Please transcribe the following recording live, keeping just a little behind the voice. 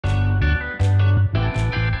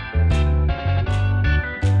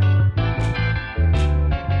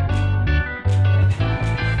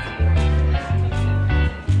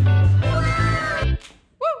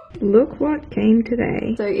look what came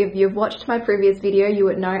today. So if you've watched my previous video, you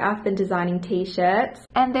would know I've been designing t-shirts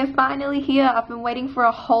and they're finally here. I've been waiting for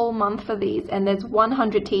a whole month for these, and there's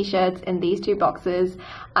 100 t-shirts in these 2 boxes.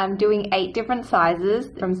 I'm doing 8 different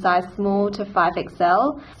sizes from size small to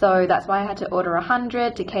 5XL, so that's why I had to order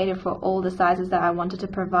 100 to cater for all the sizes that I wanted to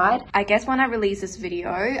provide. I guess when I release this video,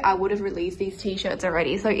 I would have released these t-shirts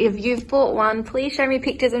already, so if you've bought one, please show me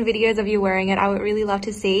pictures and videos of you wearing it. I would really love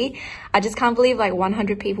to see. I just can't believe like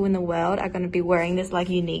 100 people in the world are going to be wearing this like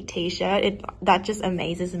unique t-shirt. That just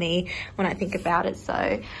amazes me when I think about it.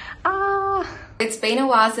 So it's been a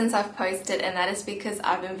while since I've posted, and that is because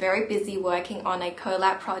I've been very busy working on a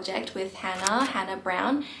collab project with Hannah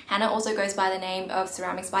Brown. Hannah also goes by the name of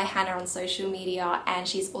Ceramics by Hannah on social media, and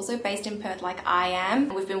she's also based in Perth like I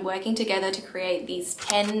am. We've been working together to create these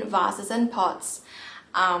 10 vases and pots.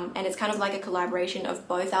 And it's kind of like a collaboration of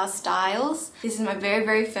both our styles. This is my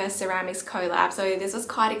very first ceramics collab, so this was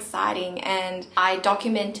quite exciting, and I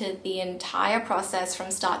documented the entire process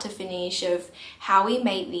from start to finish of how we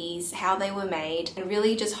made these, how they were made, and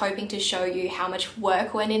really just hoping to show you how much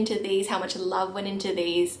work went into these, how much love went into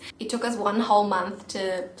these. It took us 1 whole month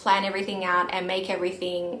to plan everything out and make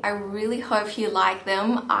everything. I really hope you like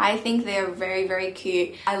them. I think they're very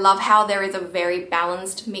cute. I love how there is a very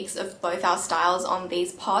balanced mix of both our styles on these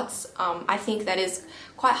pots. I think that is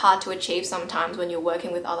quite hard to achieve sometimes when you're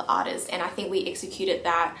working with other artists, and I think we executed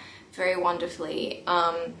that very wonderfully.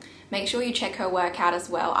 Make sure you check her work out as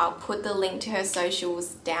well. I'll put the link to her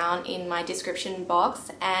socials down in my description box,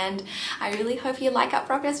 and I really hope you like our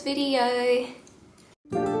progress video.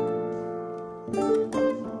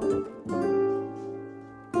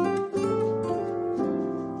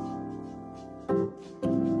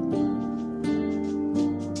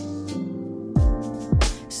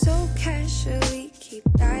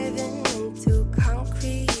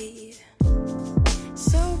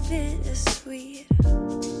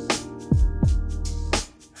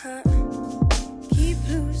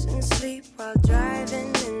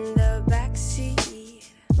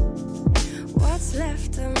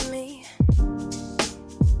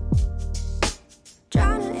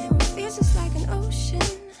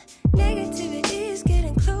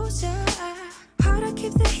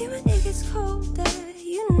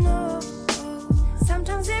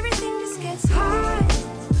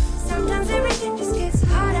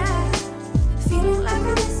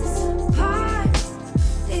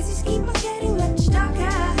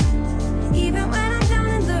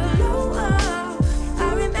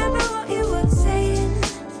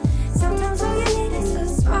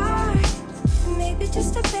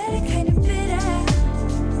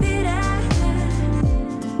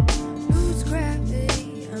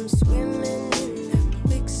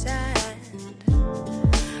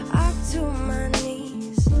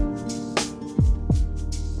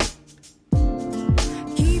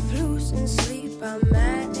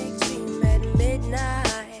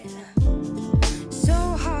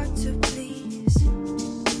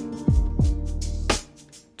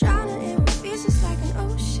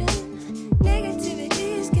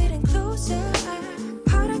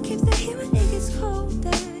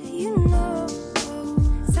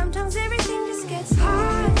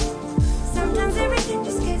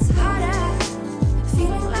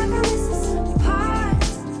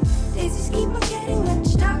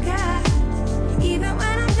 Even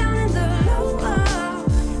when